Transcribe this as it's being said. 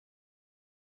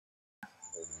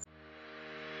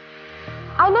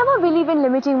I never believe in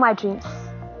limiting my dreams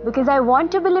because I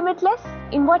want to be limitless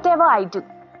in whatever I do.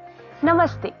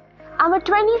 Namaste. I'm a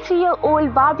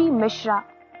 23-year-old Barbie Mishra,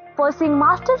 pursuing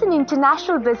Masters in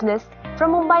International Business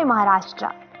from Mumbai,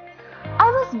 Maharashtra.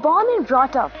 I was born and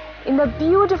brought up in the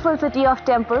beautiful city of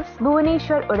temples,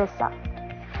 Bhubaneswar, Odisha.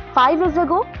 5 years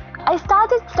ago, I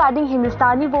started studying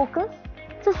Hindustani vocals,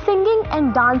 so singing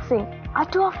and dancing are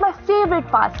two of my favorite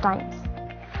pastimes.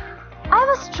 I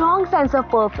have a strong sense of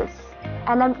purpose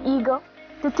and I'm eager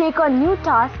to take on new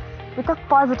tasks with a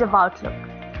positive outlook.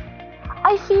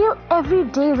 I feel every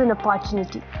day is an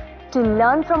opportunity to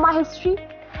learn from my history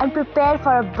and prepare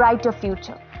for a brighter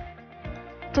future.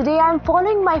 Today I am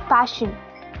following my passion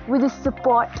with the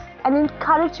support and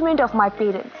encouragement of my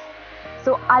parents.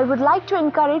 So I would like to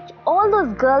encourage all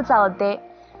those girls out there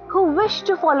who wish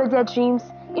to follow their dreams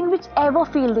in whichever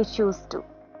field they choose to.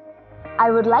 I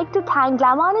would like to thank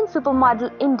Glamanand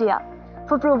Supermodel India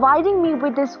for providing me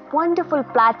with this wonderful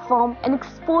platform and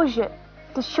exposure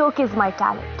to showcase my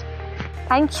talent.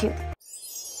 Thank you.